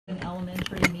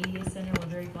Elementary Media Center. We're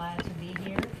very glad to be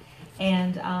here.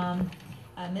 And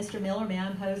Mr. Miller, may I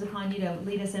impose upon you to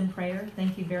lead us in prayer?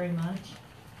 Thank you very much.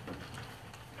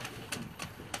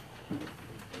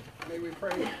 May we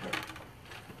pray.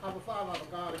 Our Father, our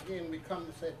God, again we come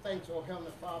to say thanks, O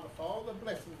Heavenly Father, for all the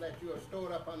blessings that you have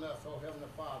stored up on us, O Heavenly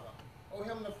Father. O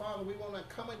Heavenly Father, we want to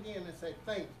come again and say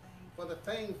thanks for the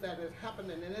things that is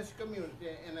happening in this community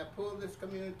and that pull this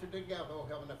community together, O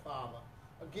Heavenly Father.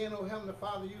 Again, O Heavenly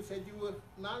Father, you said you would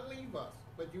not leave us,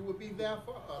 but you would be there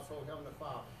for us, O Heavenly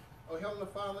Father. O Heavenly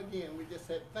Father, again, we just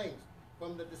said thanks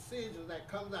from the decisions that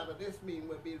comes out of this meeting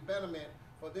will be betterment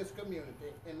for this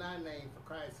community. In thy name, for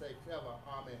Christ's sake, ever.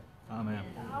 Amen. Amen.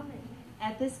 Amen.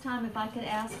 At this time, if I could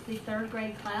ask the third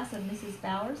grade class of Mrs.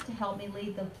 Bowers to help me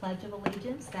lead the Pledge of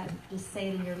Allegiance. Just say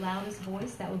it in your loudest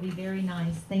voice. That would be very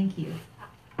nice. Thank you.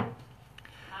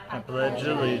 I pledge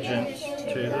allegiance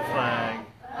to the flag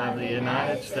of the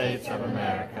United States of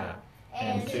America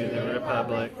and to the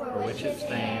republic for which it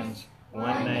stands,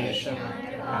 one nation,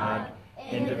 under God,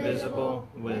 indivisible,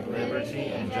 with liberty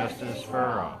and justice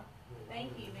for all.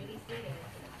 Thank you. May be seated.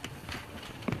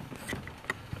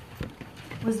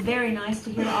 It was very nice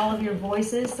to hear all of your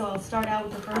voices. So I'll start out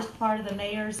with the first part of the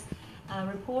mayor's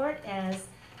report. As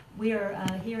we are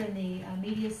here in the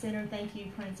Media Center, thank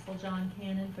you, Principal John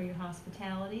Cannon, for your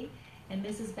hospitality. And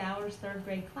Mrs. Bowers' third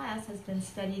grade class has been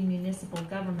studying municipal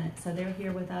government. So they're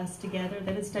here with us together.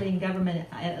 They've been studying government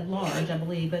at large, I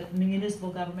believe, but municipal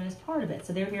government is part of it.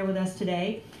 So they're here with us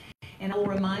today. And I will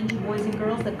remind you, boys and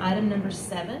girls, that item number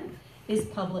 7 is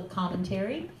public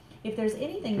commentary. If there's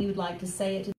anything you would like to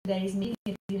say at today's meeting,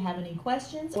 if you have any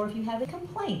questions or if you have any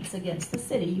complaints against the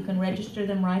city, you can register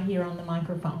them right here on the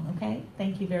microphone, okay?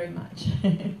 Thank you very much.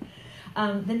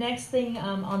 The next thing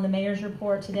on the mayor's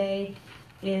report today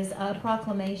is a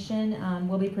proclamation.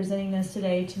 We'll be presenting this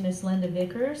today to Miss Linda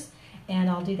Vickers, and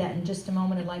I'll do that in just a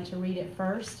moment. I'd like to read it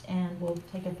first, and we'll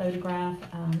take a photograph.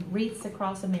 Wreaths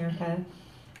Across America.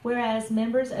 Whereas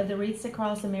members of the Wreaths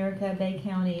Across America Bay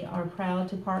County are proud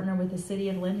to partner with the City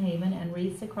of Lynn Haven and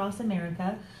Wreaths Across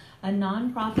America, a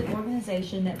nonprofit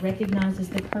organization that recognizes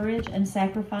the courage and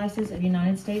sacrifices of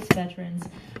United States veterans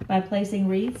by placing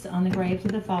wreaths on the graves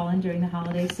of the fallen during the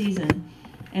holiday season.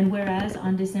 And whereas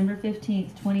on December 15th,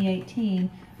 2018,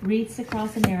 Wreaths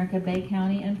Across America Bay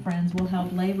County and Friends will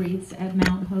help lay wreaths at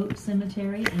Mount Hope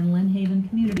Cemetery and Lynn Haven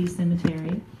Community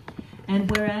Cemetery. And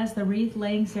whereas the wreath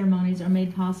laying ceremonies are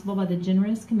made possible by the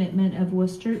generous commitment of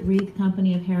Worcester Wreath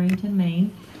Company of Harrington,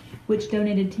 Maine, which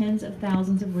donated tens of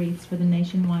thousands of wreaths for the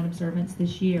nationwide observance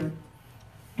this year.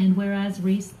 And whereas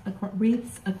Wreaths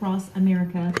Across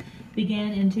America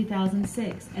began in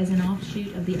 2006 as an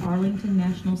offshoot of the Arlington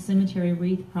National Cemetery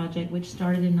Wreath Project, which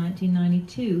started in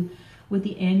 1992 with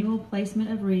the annual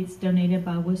placement of wreaths donated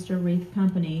by Worcester Wreath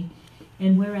Company.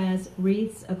 And whereas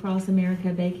Wreaths Across America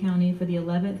Bay County for the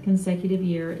 11th consecutive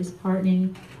year is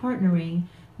partnering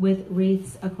with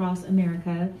Wreaths Across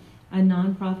America, a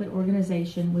nonprofit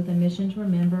organization with a mission to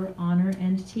remember, honor,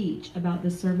 and teach about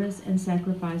the service and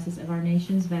sacrifices of our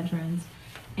nation's veterans.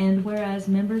 And whereas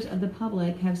members of the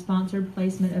public have sponsored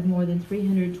placement of more than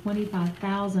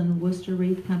 325,000 Worcester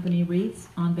Wreath Company wreaths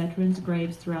on veterans'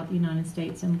 graves throughout the United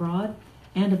States and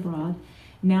abroad,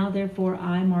 now, therefore,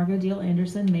 I, Margot Deal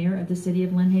Anderson, Mayor of the City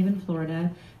of Lynn Haven,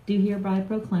 Florida, do hereby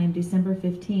proclaim December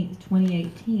 15th,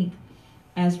 2018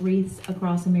 as Wreaths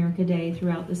Across America Day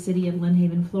throughout the city of Lynn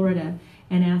Haven, Florida,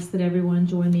 and ask that everyone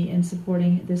join me in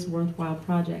supporting this worthwhile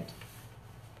project.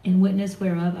 In witness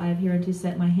whereof, I have hereunto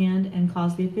set my hand and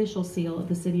caused the official seal of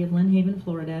the City of Lynn Haven,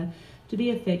 Florida, to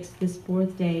be affixed this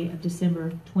 4th day of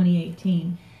December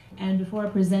 2018. And before I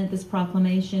present this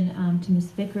proclamation to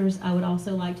Ms. Vickers, I would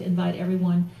also like to invite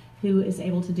everyone who is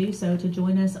able to do so to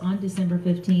join us on December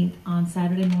 15th on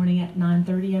Saturday morning at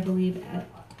 9:30, I believe, at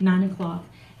 9 o'clock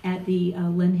at the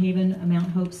Lynn Haven Mount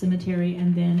Hope Cemetery,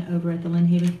 and then over at the Lynn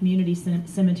Haven Community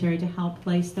Cemetery to help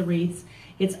place the wreaths.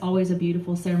 It's always a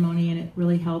beautiful ceremony, and it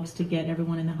really helps to get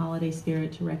everyone in the holiday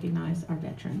spirit to recognize our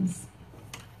veterans.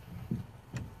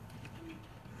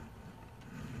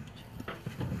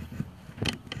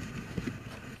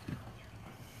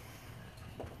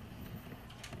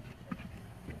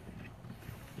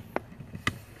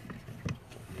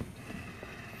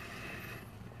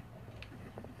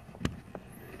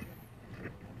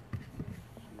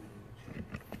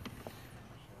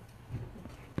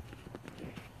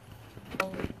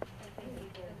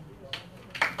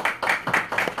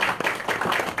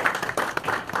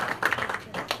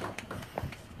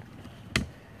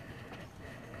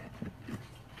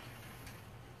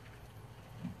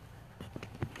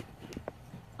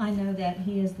 I know that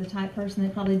he is the type person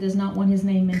that probably does not want his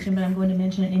name mentioned, but I'm going to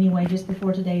mention it anyway just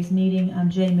before today's meeting.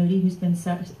 Jay Moody, who's been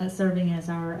serving as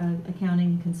our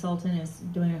accounting consultant, is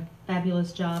doing a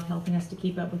fabulous job helping us to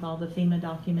keep up with all the FEMA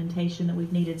documentation that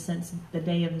we've needed since the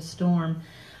day of the storm.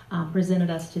 Presented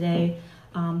us today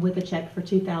with a check for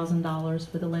 $2,000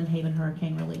 for the Lynn Haven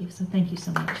hurricane relief. So thank you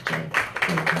so much, Jay,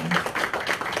 for your time.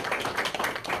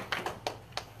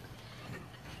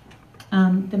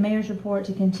 The mayor's report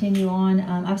to continue on.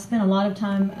 I've spent a lot of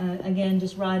time, again,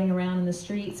 just riding around in the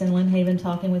streets in Lynn Haven,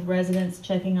 talking with residents,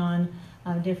 checking on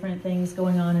different things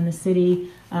going on in the city.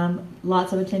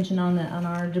 Lots of attention on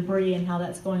our debris and how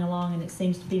that's going along, and it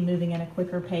seems to be moving at a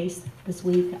quicker pace this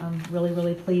week. I'm really,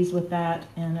 really pleased with that,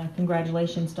 and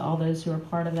congratulations to all those who are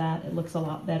part of that. It looks a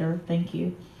lot better. Thank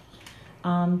you.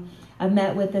 I've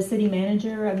met with the city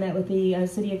manager, I've met with the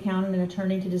city accountant and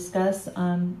attorney to discuss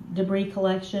debris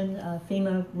collection,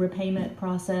 FEMA repayment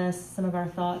process, some of our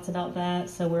thoughts about that.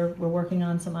 So we're working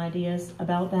on some ideas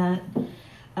about that.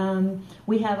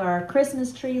 We have our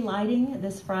Christmas tree lighting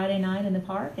this Friday night in the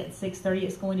park at 6:30.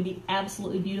 It's going to be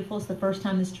absolutely beautiful. It's the first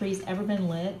time this tree's ever been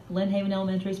lit. Lynn Haven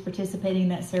Elementary is participating in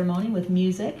that ceremony with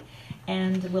music.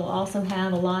 And we'll also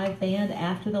have a live band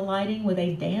after the lighting with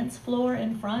a dance floor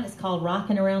in front. It's called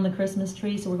Rockin' Around the Christmas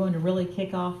Tree, so we're going to really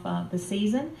kick off the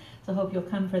season. So I hope you'll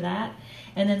come for that.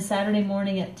 And then Saturday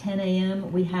morning at 10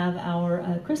 a.m. we have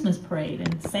our Christmas parade,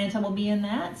 and Santa will be in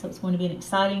that, so it's going to be an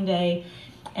exciting day.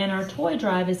 And our toy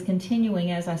drive is continuing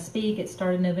as I speak. It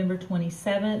started November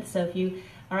 27th, so if you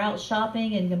are out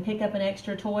shopping and can pick up an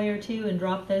extra toy or two and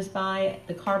drop those by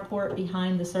the carport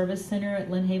behind the service center at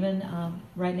Lynn Haven,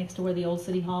 right next to where the old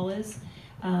city hall is.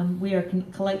 We are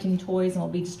collecting toys, and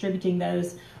we'll be distributing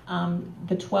those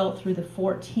the 12th through the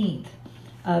 14th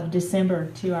of December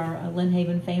to our Lynn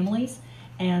Haven families.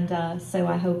 And so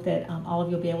I hope that all of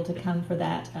you will be able to come for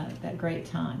that great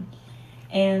time.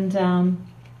 And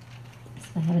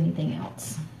if I have anything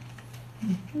else.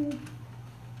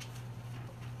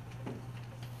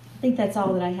 I think that's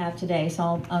all that I have today,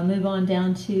 so I'll move on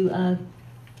down to,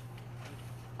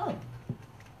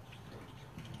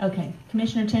 okay,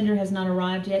 Commissioner Tender has not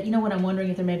arrived yet. You know what, I'm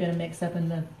wondering if there may have been a mix-up in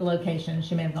the location.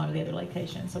 She may have gone to the other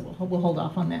location, so we'll hold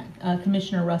off on that.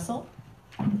 Commissioner Russell.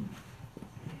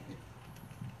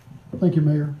 Thank you,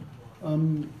 Mayor.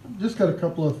 Just got a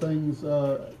couple of things.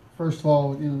 First of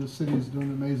all, the city is doing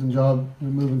an amazing job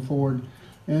moving forward.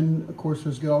 And of course,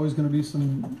 there's always going to be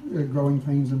some growing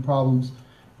pains and problems.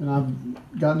 And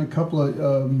I've gotten a couple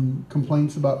of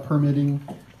complaints about permitting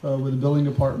with the building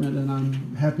department, and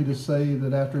I'm happy to say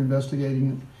that after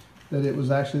investigating it, that it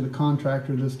was actually the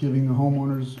contractor that's giving the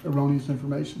homeowners erroneous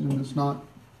information, and it's not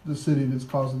the city that's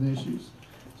causing the issues.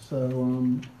 So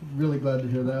really glad to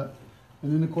hear that.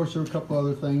 And then of course there were a couple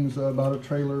other things about a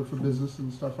trailer for business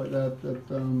and stuff like that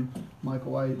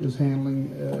Michael White is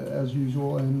handling as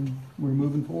usual, and we're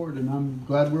moving forward, and I'm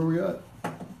glad where we're at.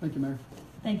 Thank you, Mayor.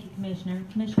 Thank you, Commissioner.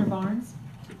 Commissioner Barnes?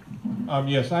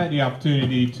 Yes, I had the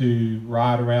opportunity to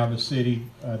ride around the city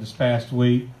this past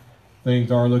week.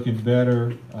 Things are looking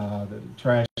better. The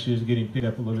trash is getting picked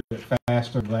up a little bit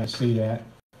faster. I'm glad to see that.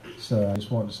 So I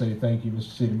just wanted to say thank you,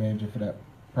 Mr. City Manager, for that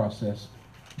process.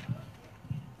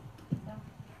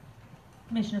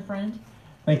 Commissioner Friend?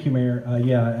 Thank you, Mayor.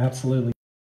 Yeah, absolutely.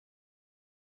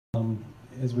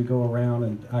 As we go around,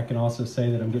 and I can also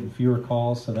say that I'm getting fewer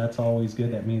calls, so that's always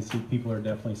good. That means people are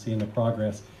definitely seeing the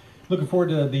progress. Looking forward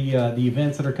to the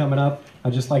events that are coming up.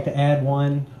 I'd just like to add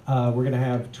one. We're going to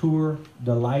have Tour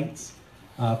de Lights,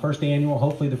 first annual,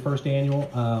 hopefully the first annual.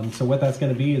 So what that's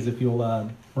going to be is if you'll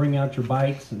bring out your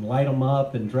bikes and light them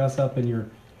up and dress up in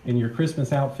your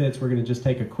Christmas outfits, we're going to just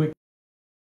take a quick,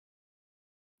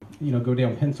 go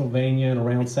down Pennsylvania and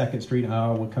around 2nd Street.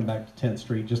 We'll come back to 10th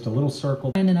Street, just a little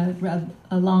circle. And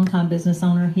a longtime business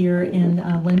owner here in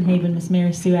Lynn Haven, Miss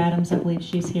Mary Sue Adams. I believe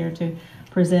she's here to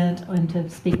present and to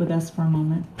speak with us for a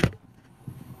moment.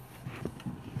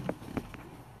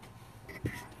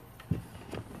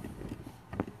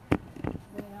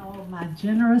 Well, my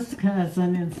generous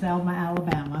cousin in Selma,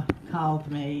 Alabama, called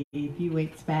me a few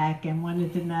weeks back and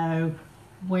wanted to know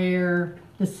where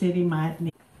the city might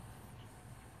need.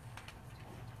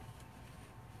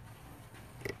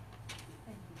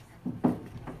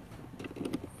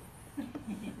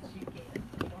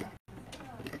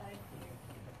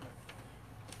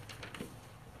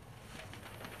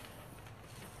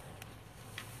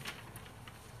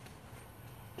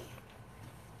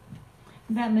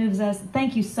 That moves us.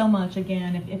 Thank you so much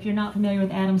again. If you're not familiar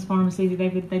with Adams Pharmacy,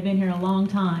 they've been here a long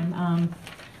time.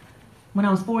 When I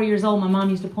was 4 years old, my mom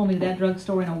used to pull me to that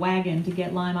drugstore in a wagon to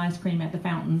get lime ice cream at the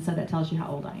fountain, so that tells you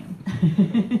how old I am.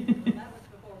 That was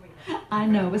before we I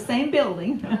know, the same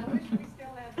building. I wish we still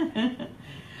had.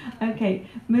 Okay,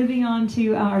 moving on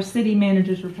to our city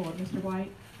manager's report. Mr.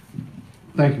 White.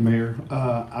 Thank you, Mayor.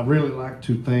 I'd really like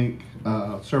to thank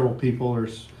several people.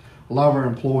 There's a lot of our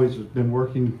employees have been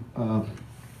working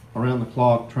around the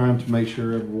clock trying to make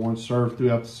sure everyone's served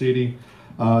throughout the city.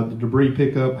 The debris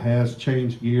pickup has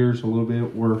changed gears a little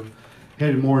bit. We're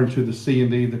headed more into the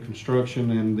C&D, the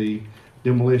construction and the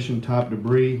demolition type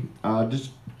debris.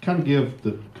 Just kind of give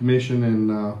the commission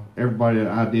and everybody an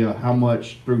idea of how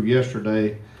much through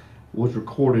yesterday was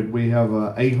recorded. We have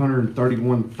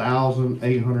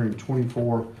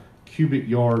 831,824 cubic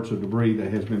yards of debris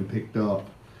that has been picked up.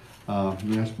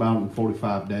 And that's about in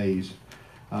 45 days.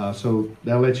 So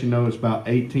that lets you know it's about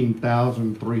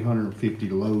 18,350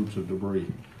 loads of debris.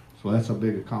 So that's a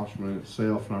big accomplishment in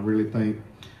itself, and I really thank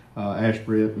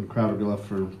Ashbridge and Crowder Gulf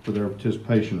for their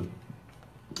participation.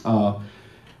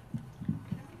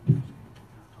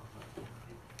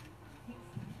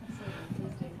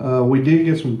 We did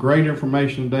get some great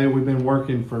information today. We've been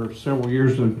working for several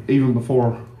years, and even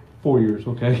before 4 years,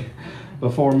 okay?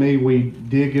 Before me, we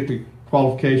did get the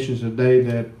qualifications today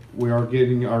that we are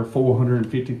getting our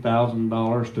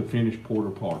 $450,000 to finish Porter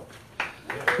Park.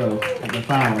 So the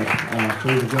finally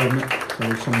through the government,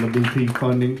 so some of the BP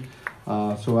funding.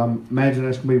 So I imagine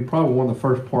that's going to be probably one of the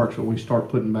first parks that we start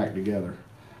putting back together.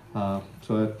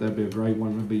 So that'd be a great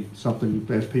one. It'd be something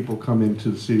as people come into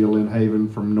the city of Lynn Haven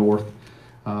from north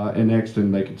and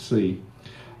Exton, they could see.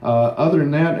 Other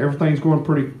than that, everything's going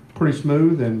pretty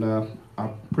smooth, and I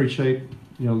appreciate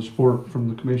the support from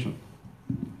the commission.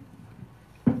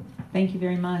 Thank you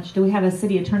very much. Do we have a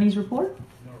city attorney's report?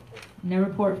 No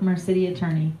report from our city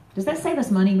attorney. Does that save us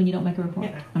money when you don't make a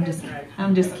report? I'm just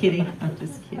kidding. I'm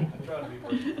just kidding.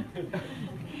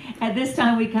 At this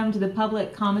time, we come to the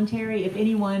public commentary. If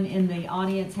anyone in the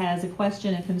audience has a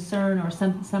question, a concern, or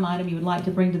some item you would like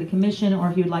to bring to the commission, or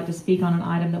if you would like to speak on an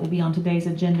item that will be on today's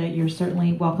agenda, you're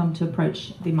certainly welcome to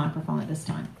approach the microphone at this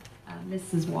time.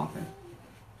 Mrs. Walker.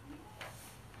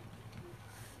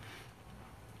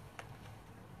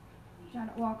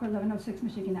 Janet Walker, 1106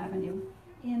 Michigan Avenue.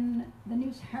 In the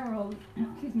News Herald,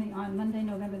 on Monday,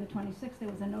 November the 26th, there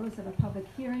was a notice of a public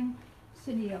hearing,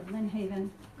 City of Lynn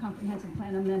Haven Comprehensive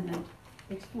Plan Amendment.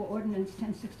 It's for Ordinance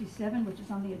 1067, which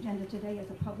is on the agenda today as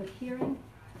a public hearing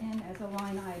and as a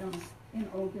line item in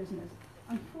old business.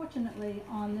 Unfortunately,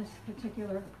 on this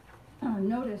particular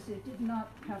notice, it did not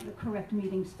have the correct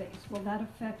meeting space. Will that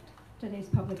affect today's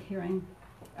public hearing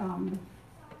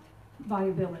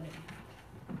viability?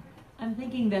 I'm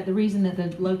thinking that the reason that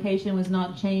the location was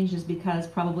not changed is because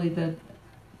probably the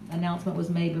announcement was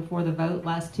made before the vote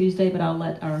last Tuesday, but I'll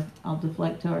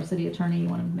deflect to our city attorney. You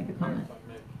want to make a comment?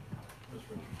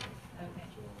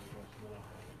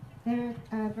 There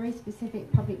are very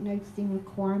specific public noticing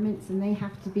requirements, and they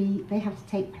have to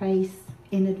take place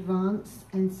in advance.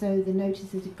 And so the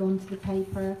notices have gone to the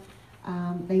paper.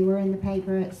 They were in the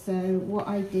paper. So what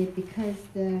I did, because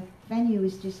the venue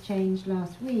was just changed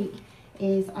last week,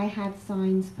 is I had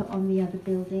signs put on the other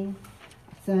building.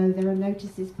 So there are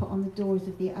notices put on the doors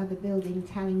of the other building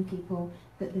telling people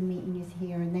that the meeting is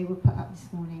here, and they were put up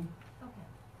this morning. Okay.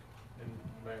 And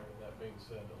Mayor, with that being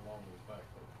said, along with the fact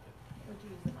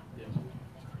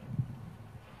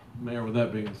Mayor, with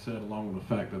that being said, along with the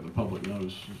fact that the public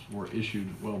notices were issued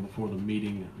well before the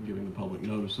meeting, giving the public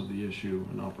notice of the issue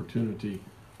an opportunity,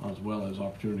 as well as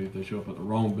opportunity if they show up at the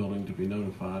wrong building to be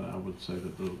notified, I would say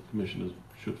that the commission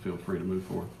should feel free to move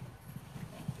forward.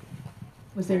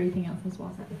 Was there anything else, Ms.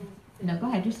 Walker? No, go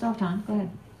ahead. Just stop time. Go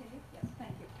ahead. Yes,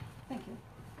 thank you. Thank you.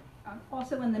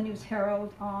 Also in the News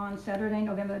Herald on Saturday,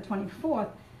 November the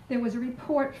 24th, there was a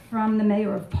report from the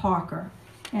mayor of Parker,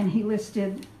 and he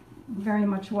listed very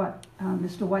much what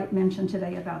Mr. White mentioned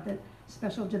today about the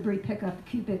special debris pickup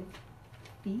cubic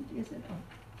feet, is it?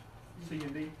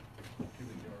 C&D?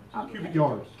 Cubic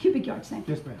yards. Cubic yards, thank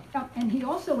you. Yes, ma'am. And he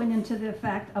also went into the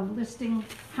fact of listing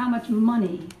how much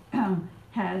money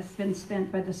has been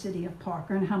spent by the city of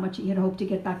Parker and how much he had hoped to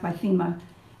get back by FEMA,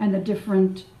 and the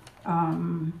different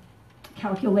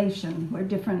calculation where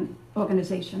different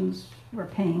organizations were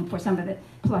paying for some of it,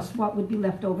 plus what would be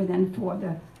left over then for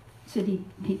the city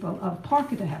people of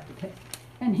Parker to have to pay.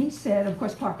 And he said, of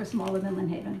course, Parker's smaller than Lynn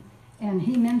Haven, and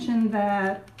he mentioned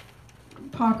that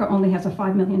Parker only has a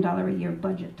 $5 million a year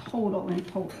budget total,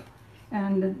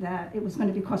 and that it was going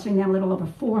to be costing them a little over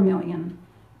 $4 million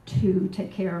to take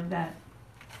care of that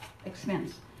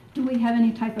expense. Do we have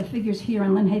any type of figures here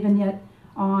in Lynn Haven yet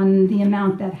on the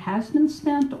amount that has been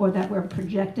spent or that we're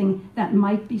projecting that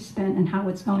might be spent and how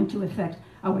it's going to affect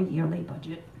our yearly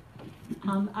budget?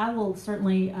 I will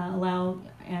certainly allow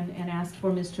and ask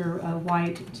for Mr.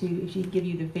 White to, if he can give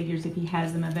you the figures, if he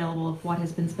has them available, of what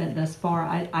has been spent thus far.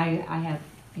 I have,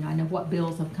 I know what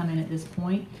bills have come in at this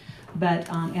point, but,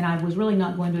 and I was really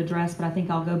not going to address, but I think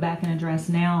I'll go back and address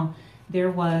now. There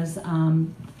was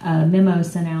a memo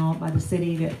sent out by the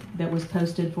city that was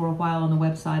posted for a while on the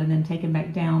website and then taken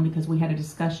back down because we had a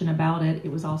discussion about it.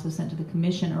 It was also sent to the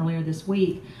commission earlier this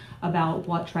week about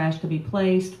what trash could be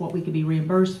placed, what we could be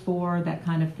reimbursed for, that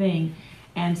kind of thing.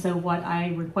 And so what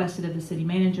I requested of the city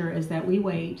manager is that we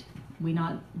wait, we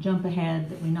not jump ahead,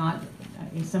 that we not,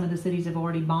 some of the cities have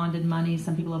already bonded money,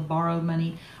 some people have borrowed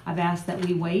money. I've asked that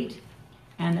we wait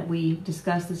and that we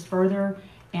discuss this further.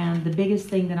 And the biggest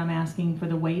thing that I'm asking for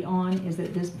the wait on is that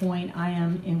at this point I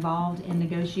am involved in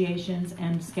negotiations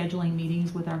and scheduling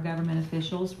meetings with our government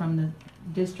officials from the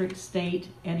district, state,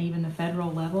 and even the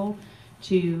federal level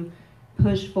to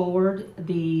push forward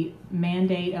the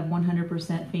mandate of 100%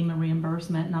 FEMA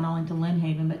reimbursement, not only to Lynn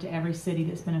Haven, but to every city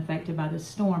that's been affected by this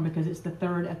storm, because it's the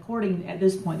third, according, at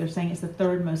this point, they're saying it's the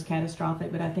third most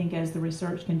catastrophic, but I think as the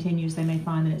research continues, they may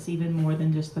find that it's even more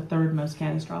than just the third most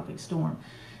catastrophic storm.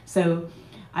 So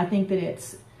I think that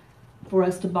it's for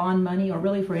us to bond money, or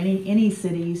really for any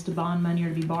cities to bond money or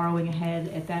to be borrowing ahead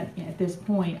at this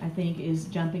point, I think is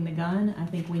jumping the gun. I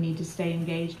think we need to stay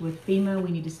engaged with FEMA. We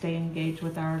need to stay engaged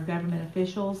with our government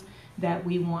officials, that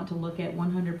we want to look at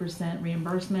 100%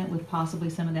 reimbursement, with possibly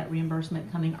some of that reimbursement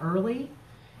coming early.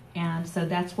 And so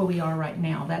that's where we are right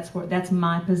now. That's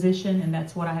my position, and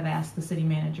that's what I have asked the city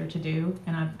manager to do.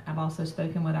 And I've also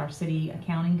spoken with our city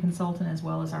accounting consultant as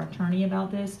well as our attorney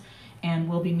about this. And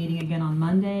we'll be meeting again on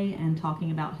Monday and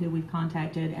talking about who we've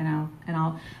contacted. And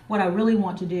what I really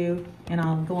want to do, and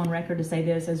I'll go on record to say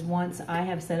this, is once I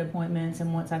have set appointments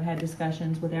and once I've had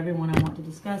discussions with everyone I want to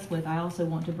discuss with, I also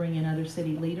want to bring in other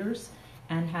city leaders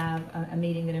and have a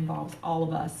meeting that involves all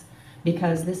of us,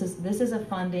 because this is a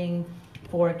funding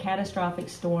for a catastrophic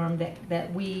storm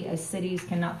that we as cities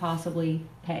cannot possibly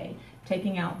pay.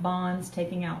 Taking out bonds,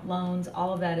 taking out loans,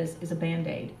 all of that is a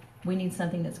Band-Aid. We need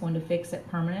something that's going to fix it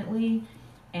permanently.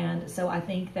 And so I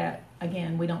think that,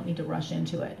 again, we don't need to rush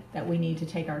into it, that we need to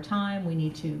take our time. We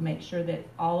need to make sure that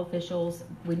all officials,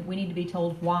 we need to be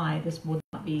told why this will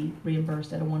not be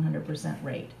reimbursed at a 100%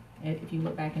 rate, if you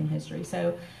look back in history.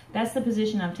 So that's the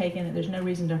position I've taken, that there's no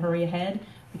reason to hurry ahead,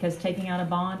 because taking out a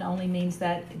bond only means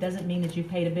that, it doesn't mean that you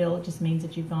paid a bill, it just means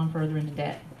that you've gone further into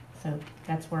debt. So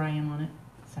that's where I am on it.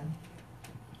 So.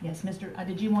 Yes,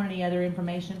 did you want any other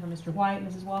information from Mr. White,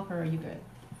 Mrs. Walker, or are you good?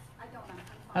 I don't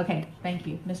know. Okay, thank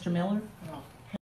you. Mr. Miller?